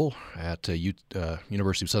Annenberg School at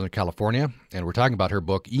University of Southern California, and we're talking about her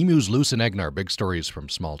book, Emus Loose in Egnar, Big Stories from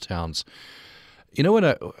Small Towns. I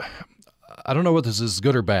don't know whether this is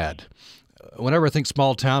good or bad. Whenever I think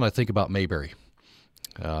small town, I think about Mayberry,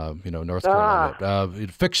 North Carolina.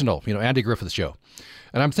 Fictional, Andy Griffith Show.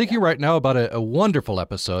 And I'm thinking right now about a wonderful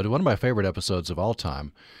episode, one of my favorite episodes of all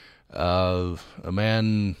time. A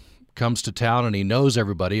man comes to town and he knows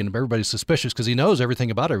everybody, and everybody's suspicious because he knows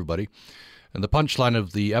everything about everybody. And the punchline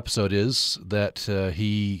of the episode is that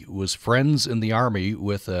he was friends in the Army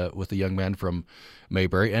with a young man from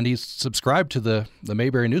Mayberry, and he subscribed to the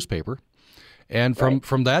Mayberry newspaper. And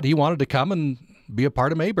from that, he wanted to come and be a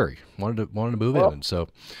part of Mayberry. Wanted to move in, and so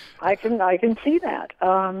I can see that.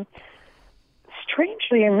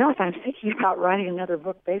 Strangely enough, I'm thinking about writing another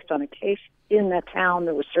book based on a case in that town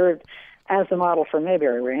that was served as the model for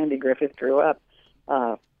Mayberry, where Andy Griffith grew up.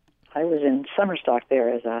 I was in summer stock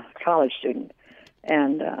there as a college student,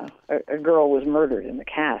 and a girl was murdered in the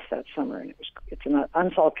cast that summer. And it's an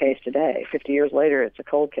unsolved case today. 50 years later, it's a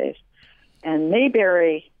cold case. And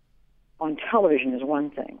Mayberry on television is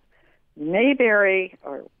one thing. Mayberry,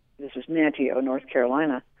 or this is Manteo, North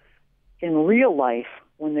Carolina, in real life,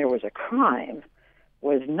 when there was a crime,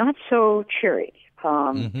 was not so cheery.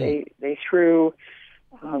 They threw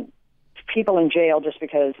people in jail just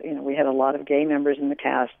because we had a lot of gay members in the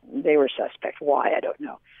cast. They were suspect. Why? I don't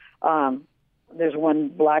know. There's one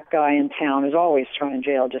black guy in town who's always thrown in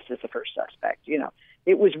jail just as the first suspect.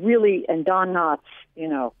 It was really, and Don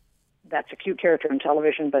Knotts, that's a cute character on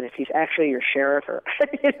television, but if he's actually your sheriff, or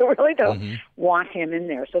you really don't want him in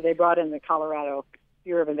there. So they brought in the Colorado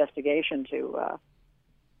Bureau of Investigation to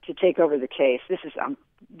take over the case. I'm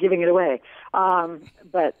giving it away,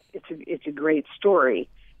 but it's a great story,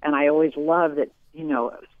 and I always love that.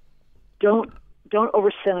 Don't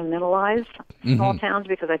over sentimentalize small towns,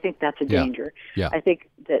 because I think that's a danger. Yeah. I think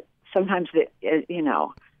that sometimes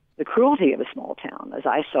the cruelty of a small town, as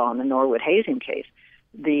I saw in the Norwood hazing case,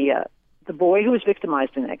 the boy who was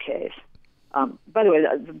victimized in that case. By the way,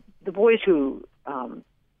 the boys who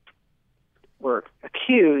were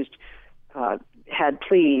accused had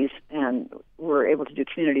pleas and were able to do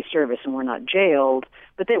community service and were not jailed,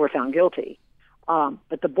 but they were found guilty.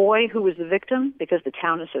 But the boy who was the victim, because the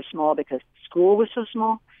town is so small, because the school was so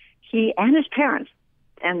small, he and his parents,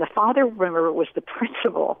 and the father, remember, was the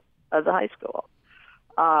principal of the high school,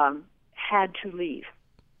 had to leave.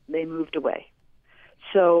 They moved away.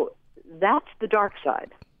 So that's the dark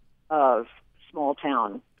side of small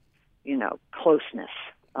town, closeness.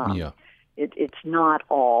 It's not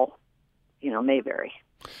all, Mayberry.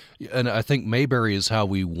 And I think Mayberry is how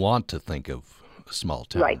we want to think of small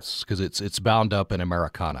towns, because it's bound up in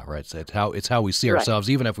Americana, right? So it's how we see ourselves,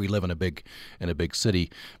 even if we live in a big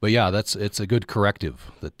city. But yeah, it's a good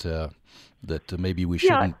corrective that maybe we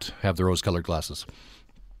shouldn't have the rose-colored glasses.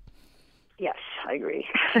 Yes, I agree.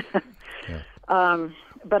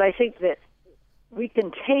 But I think that we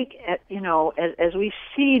can take, as we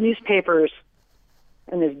see newspapers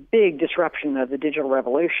and this big disruption of the digital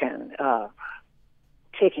revolution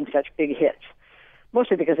taking such big hits,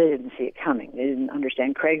 mostly because they didn't see it coming. They didn't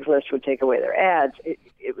understand Craigslist would take away their ads.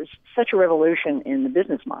 It was such a revolution in the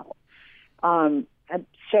business model. And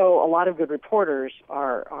so a lot of good reporters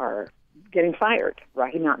are getting fired.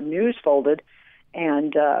 Rocky Mountain News folded,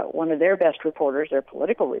 and one of their best reporters, their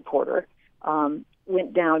political reporter,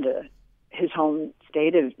 went down to his home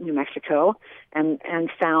state of New Mexico and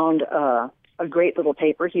found a great little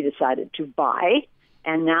paper he decided to buy.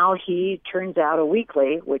 And now he turns out a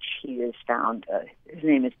weekly, which he has found, his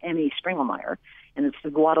name is Emmy Springelmeyer, and it's the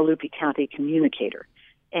Guadalupe County Communicator.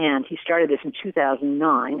 And he started this in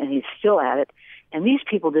 2009, and he's still at it. And these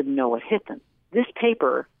people didn't know what hit them. This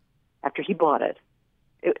paper, after he bought it,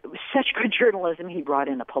 it was such good journalism. He brought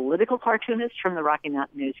in a political cartoonist from the Rocky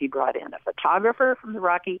Mountain News. He brought in a photographer from the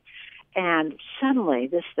Rocky. And suddenly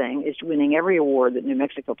this thing is winning every award that New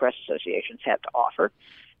Mexico press associations have to offer.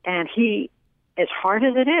 And he, as hard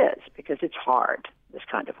as it is, because it's hard, this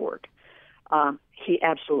kind of work, he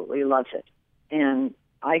absolutely loves it. And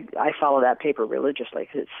I follow that paper religiously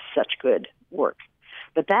because it's such good work.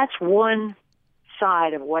 But that's one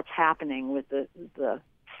side of what's happening with the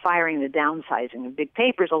firing, the downsizing of big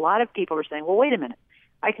papers. A lot of people are saying, well, wait a minute,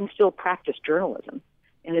 I can still practice journalism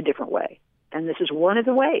in a different way. And this is one of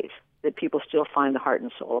the ways that people still find the heart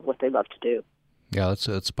and soul of what they love to do. Yeah, that's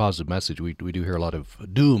a positive message. We do hear a lot of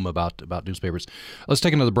doom about newspapers. Let's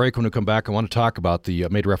take another break. When we come back, I want to talk about I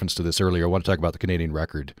made reference to this earlier, I want to talk about the Canadian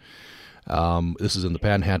Record. This is in the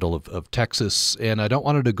panhandle of Texas, and I don't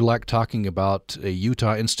want to neglect talking about a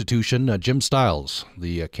Utah institution, Jim Stiles,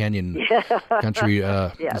 the Canyon Country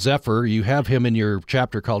yes. Zephyr. You have him in your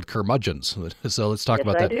chapter called Curmudgeons, so let's talk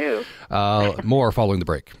about that. Yes, I do. More following the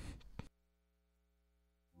break.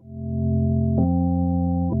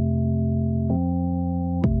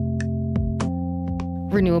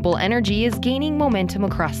 Renewable energy is gaining momentum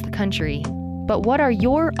across the country. But what are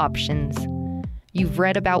your options? You've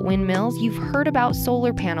read about windmills, you've heard about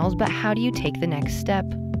solar panels, but how do you take the next step?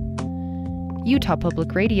 Utah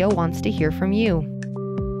Public Radio wants to hear from you.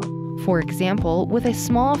 For example, with a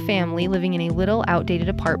small family living in a little outdated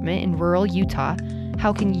apartment in rural Utah,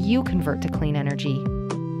 how can you convert to clean energy?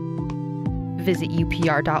 Visit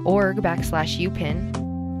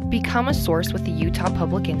upr.org/UPenn, become a source with the Utah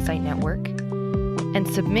Public Insight Network, and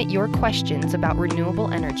submit your questions about renewable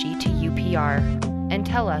energy to UPR, and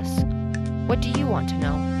tell us, what do you want to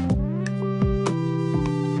know?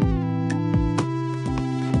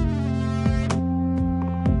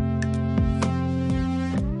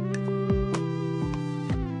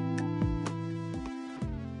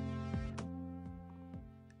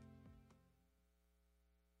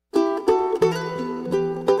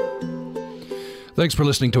 Thanks for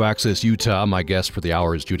listening to Access Utah. My guest for the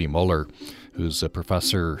hour is Judy Muller, who's a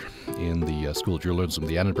professor in the School of Journalism,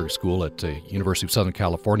 the Annenberg School at University of Southern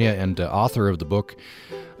California, and author of the book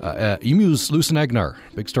Emus, Loose and Egnar,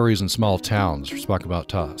 Big Stories in Small Towns. We're talking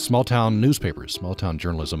about small town newspapers, small town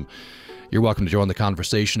journalism. You're welcome to join the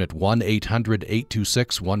conversation at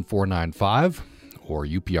 1-800-826-1495 or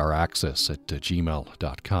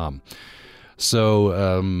upraccess@gmail.com.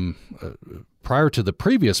 So prior to the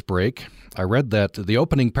previous break, I read that the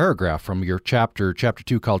opening paragraph from your chapter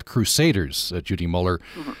 2 called Crusaders, Judy Muller,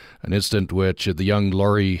 an incident which the young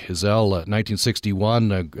Lori Hizell,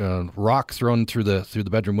 1961, a rock thrown through the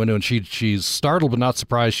bedroom window, and she's startled but not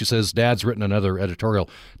surprised. She says, Dad's written another editorial.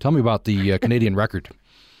 Tell me about the Canadian Record.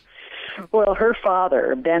 Well, her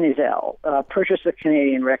father, Ben Hizell, purchased the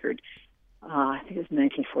Canadian Record, I think it was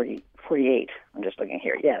 1948. I'm just looking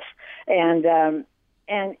here, yes.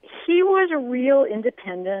 And he was a real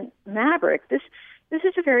independent maverick. This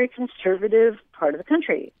is a very conservative part of the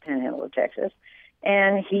country, Panhandle of Texas.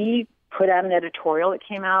 And he put out an editorial that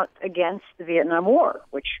came out against the Vietnam War,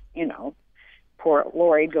 which, poor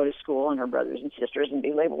Lori'd go to school and her brothers and sisters and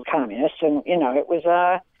be labeled communists. And, it was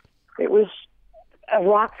a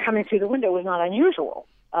rock coming through the window was not unusual.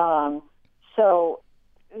 So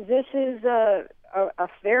this is a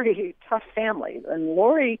very tough family. And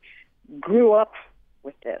Lori grew up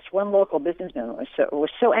with this. One local businessman was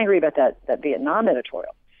so angry about that Vietnam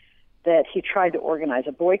editorial that he tried to organize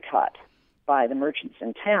a boycott by the merchants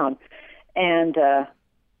in town, and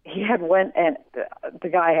he had the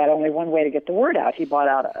guy had only one way to get the word out. He bought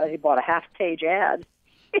a half-page ad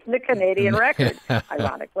in the Canadian Record,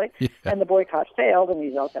 ironically, and the boycott failed, and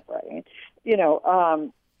he's all kept writing.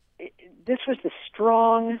 This was the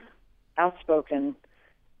strong, outspoken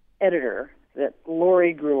editor that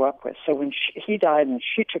Lori grew up with. So when he died and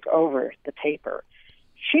she took over the paper,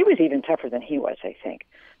 she was even tougher than he was, I think.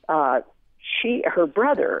 Her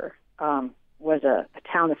brother was a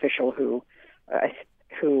town official who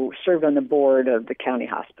served on the board of the county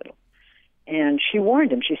hospital. And she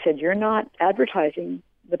warned him. She said, "You're not advertising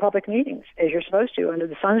the public meetings as you're supposed to under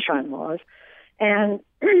the sunshine laws, and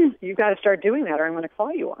you've got to start doing that or I'm going to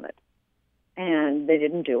call you on it." And they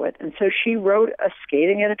didn't do it. And so she wrote a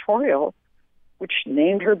scathing editorial which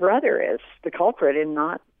named her brother as the culprit in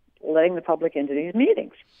not letting the public into these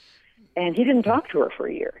meetings. And he didn't talk to her for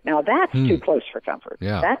a year. Now, that's too close for comfort.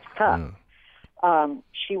 Yeah. That's tough.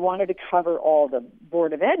 She wanted to cover all the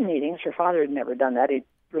Board of Ed meetings. Her father had never done that. He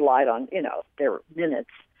relied on, their minutes.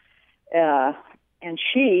 And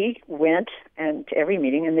she went to every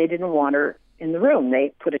meeting, and they didn't want her in the room.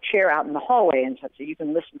 They put a chair out in the hallway and said, "So you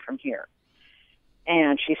can listen from here."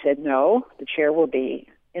 And she said, "No, the chair will be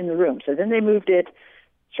in the room." So then they moved it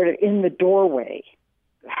sort of in the doorway,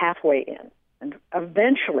 halfway in. And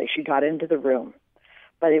eventually she got into the room.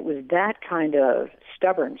 But it was that kind of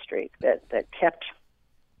stubborn streak that kept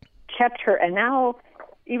her. And now,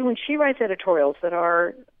 even when she writes editorials that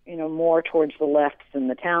are, more towards the left than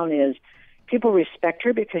the town is, people respect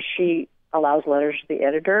her because she allows letters to the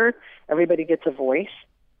editor. Everybody gets a voice.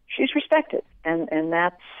 She's respected. And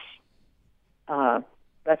that's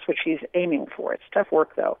what she's aiming for. It's tough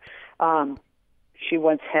work, though. She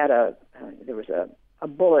once had there was a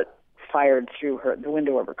bullet fired through the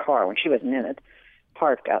window of her car when she wasn't in it,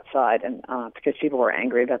 parked outside, and because people were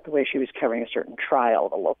angry about the way she was covering a certain trial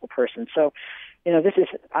of a local person. So, this is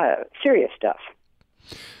serious stuff.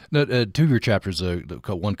 Now, two of your chapters,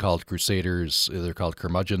 one called Crusaders, the other called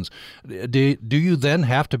Curmudgeons. Do you then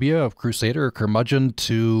have to be a crusader or curmudgeon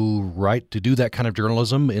to do that kind of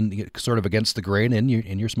journalism in sort of against the grain in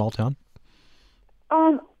your small town?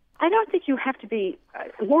 I don't think you have to be.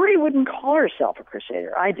 Lori wouldn't call herself a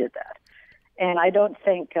crusader. I did that, and I don't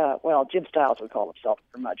think. Jim Stiles would call himself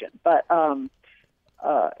a curmudgeon, but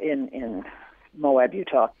in Moab,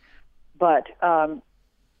 Utah. But Ben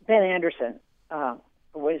Anderson.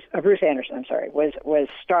 Bruce Anderson, I'm sorry, was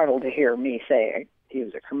startled to hear me say he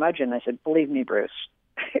was a curmudgeon. I said, "Believe me, Bruce,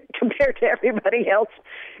 compared to everybody else,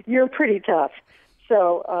 you're pretty tough."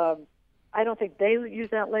 So I don't think they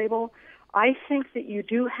use that label. I think that you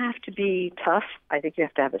do have to be tough. I think you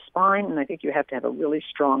have to have a spine, and I think you have to have a really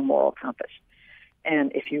strong moral compass.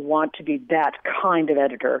 And if you want to be that kind of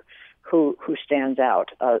editor who stands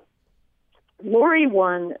out, Lori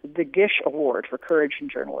won the Gish Award for Courage in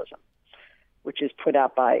Journalism, which is put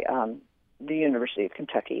out by the University of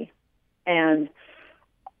Kentucky. And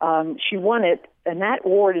she won it, and that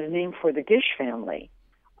award is named for the Gish family,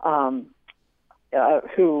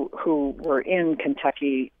 who were in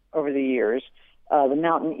Kentucky over the years. The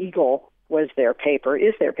Mountain Eagle was their paper,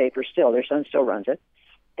 is their paper still. Their son still runs it.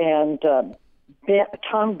 And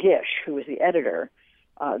Tom Gish, who was the editor,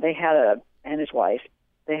 and his wife,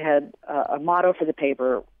 they had a motto for the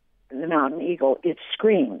paper, the Mountain Eagle, "It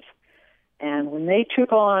screams." And when they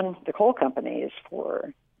took on the coal companies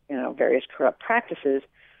for, various corrupt practices,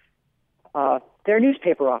 their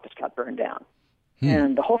newspaper office got burned down.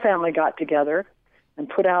 And the whole family got together and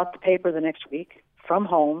put out the paper the next week from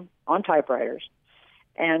home on typewriters,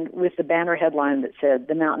 and with the banner headline that said,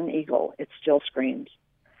 "The Mountain Eagle, it still screams,"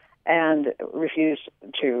 and refused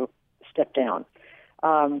to step down.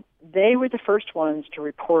 They were the first ones to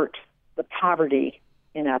report the poverty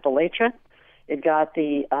in Appalachia. It got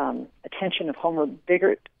the attention of Homer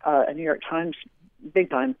Biggert, a New York Times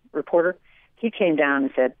big-time reporter. He came down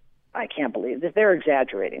and said, "I can't believe this. They're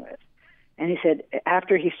exaggerating this." And he said,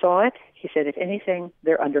 after he saw it, he said, "If anything,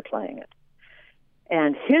 they're underplaying it."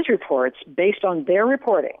 And his reports, based on their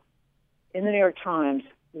reporting in the New York Times,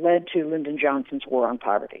 led to Lyndon Johnson's War on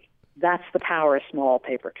Poverty. That's the power a small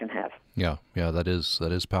paper can have. Yeah, that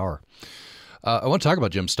is power. I want to talk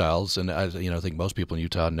about Jim Stiles, and I think most people in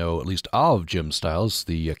Utah know at least of Jim Stiles,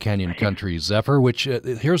 the Canyon Country Zephyr, which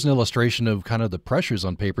here's an illustration of kind of the pressures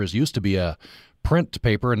on papers. It used to be a print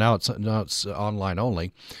paper, and now it's online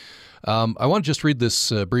only. I want to just read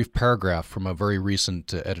this brief paragraph from a very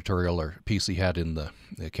recent editorial or piece he had in the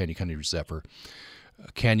Canyon Country Zephyr.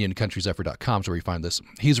 CanyonCountryZephyr.com is where you find this.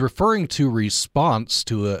 He's referring to response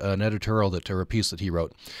to an editorial or a piece that he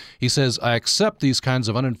wrote. He says, "I accept these kinds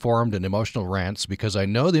of uninformed and emotional rants because I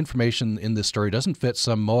know the information in this story doesn't fit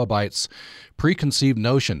some Moabites' preconceived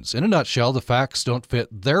notions. In a nutshell, the facts don't fit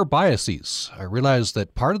their biases. I realize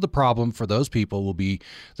that part of the problem for those people will be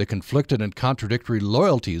the conflicted and contradictory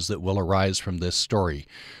loyalties that will arise from this story.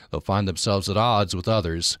 They'll find themselves at odds with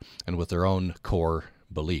others and with their own core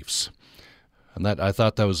beliefs." And that I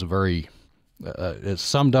thought that was a very it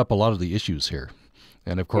summed up a lot of the issues here.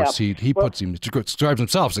 And of course, he describes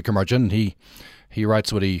himself as a curmudgeon. And he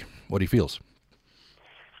writes what he feels.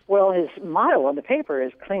 Well, his motto on the paper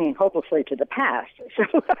is clinging hopelessly to the past.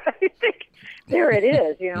 So I think there it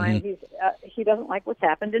is, and he doesn't like what's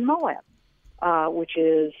happened in Moab, which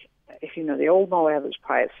is, if you know the old Moab, it was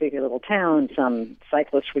probably a sleepy little town. Some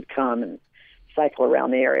cyclists would come and cycle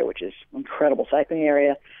around the area, which is an incredible cycling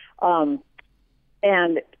area.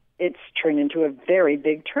 And it's turned into a very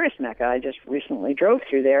big tourist mecca. I just recently drove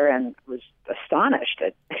through there and was astonished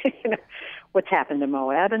at what's happened to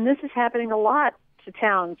Moab. And this is happening a lot to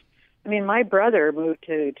towns. I mean, my brother moved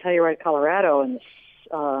to Telluride, Colorado in,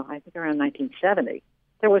 I think, around 1970.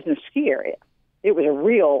 There was no ski area. It was a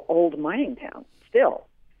real old mining town still.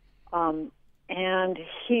 And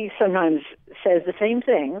he sometimes says the same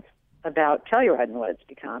things about Telluride and what it's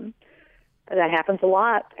become. That happens a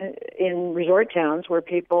lot in resort towns where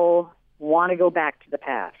people want to go back to the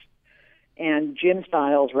past. And Jim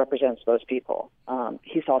Stiles represents those people.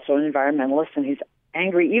 He's also an environmentalist, and he's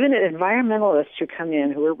angry even at environmentalists who come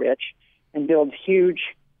in who are rich and build huge,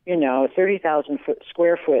 30,000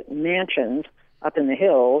 square foot mansions up in the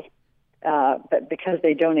hills. But because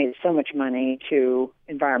they donate so much money to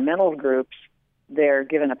environmental groups, they're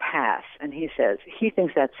given a pass. And he says he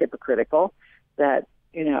thinks that's hypocritical, that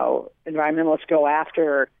environmentalists go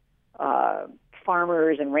after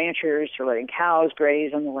farmers and ranchers for letting cows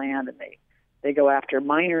graze on the land, and they go after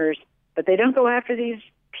miners, but they don't go after these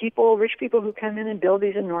people, rich people who come in and build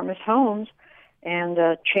these enormous homes and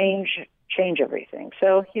change everything.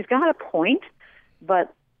 So he's got a point,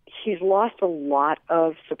 but he's lost a lot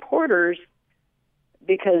of supporters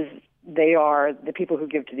because they are the people who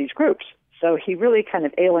give to these groups. So he really kind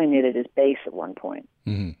of alienated his base at one point.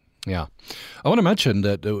 Mm-hmm. Yeah. I want to mention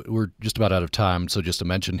that we're just about out of time, so just to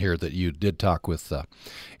mention here that you did talk with,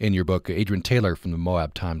 in your book, Adrian Taylor from the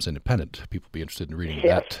Moab Times Independent. People be interested in reading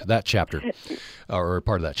that chapter, or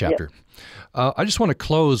part of that chapter. Yes. I just want to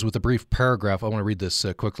close with a brief paragraph. I want to read this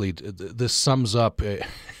quickly. This sums up,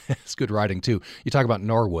 it's good writing too. You talk about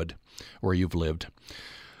Norwood, where you've lived.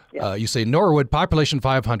 You say, Norwood, population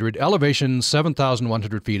 500, elevation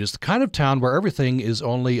 7,100 feet, is the kind of town where everything is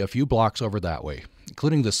only a few blocks over that way,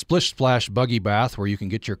 including the splish-splash buggy bath where you can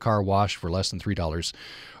get your car washed for less than $3,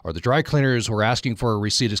 or the dry cleaners where asking for a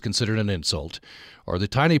receipt is considered an insult, or the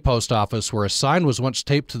tiny post office where a sign was once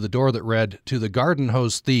taped to the door that read, "To the garden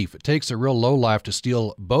hose thief, it takes a real lowlife to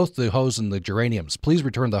steal both the hose and the geraniums. Please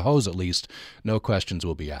return the hose at least. No questions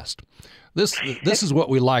will be asked." This is what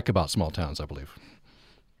we like about small towns, I believe.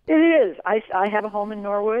 It is. I have a home in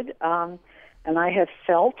Norwood, and I have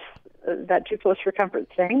felt that too close for comfort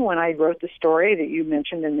thing when I wrote the story that you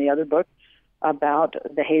mentioned in the other book about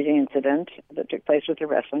the hazing incident that took place with the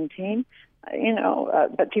wrestling team.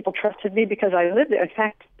 But people trusted me because I lived there. In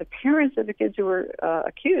fact, the parents of the kids who were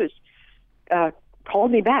accused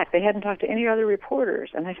called me back. They hadn't talked to any other reporters.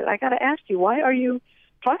 And I said, I got to ask you, why are you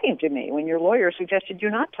talking to me when your lawyer suggested you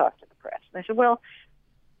not talk to the press? And I said, well,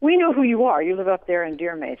 we know who you are. You live up there in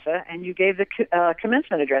Deer Mesa, and you gave the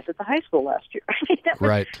commencement address at the high school last year.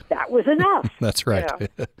 That was enough. That's right.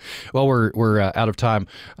 Well, we're out of time.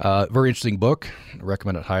 Very interesting book. I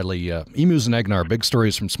recommend it highly. Emus and Egnar, Big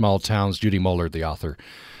Stories from Small Towns. Judy Muller, the author,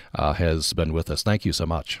 has been with us. Thank you so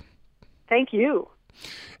much. Thank you.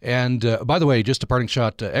 And by the way, just a parting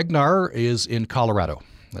shot, Egnar is in Colorado.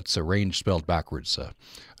 That's a range spelled backwards.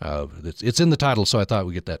 It's in the title, so I thought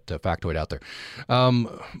we'd get that factoid out there.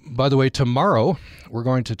 By the way, tomorrow we're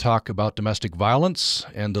going to talk about domestic violence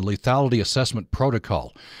and the lethality assessment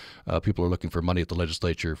protocol. People are looking for money at the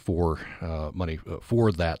legislature for money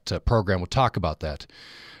for that program. We'll talk about that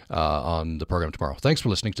on the program tomorrow. Thanks for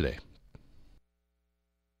listening today.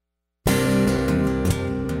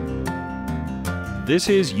 This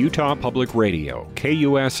is Utah Public Radio,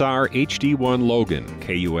 KUSR HD1 Logan,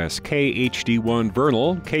 KUSK HD1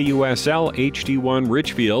 Vernal, KUSL HD1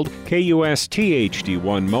 Richfield, KUST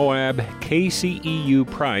HD1 Moab, KCEU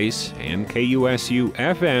Price, and KUSU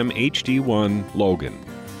FM HD1 Logan.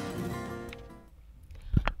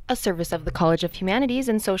 A service of the College of Humanities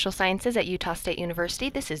and Social Sciences at Utah State University,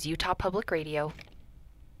 this is Utah Public Radio.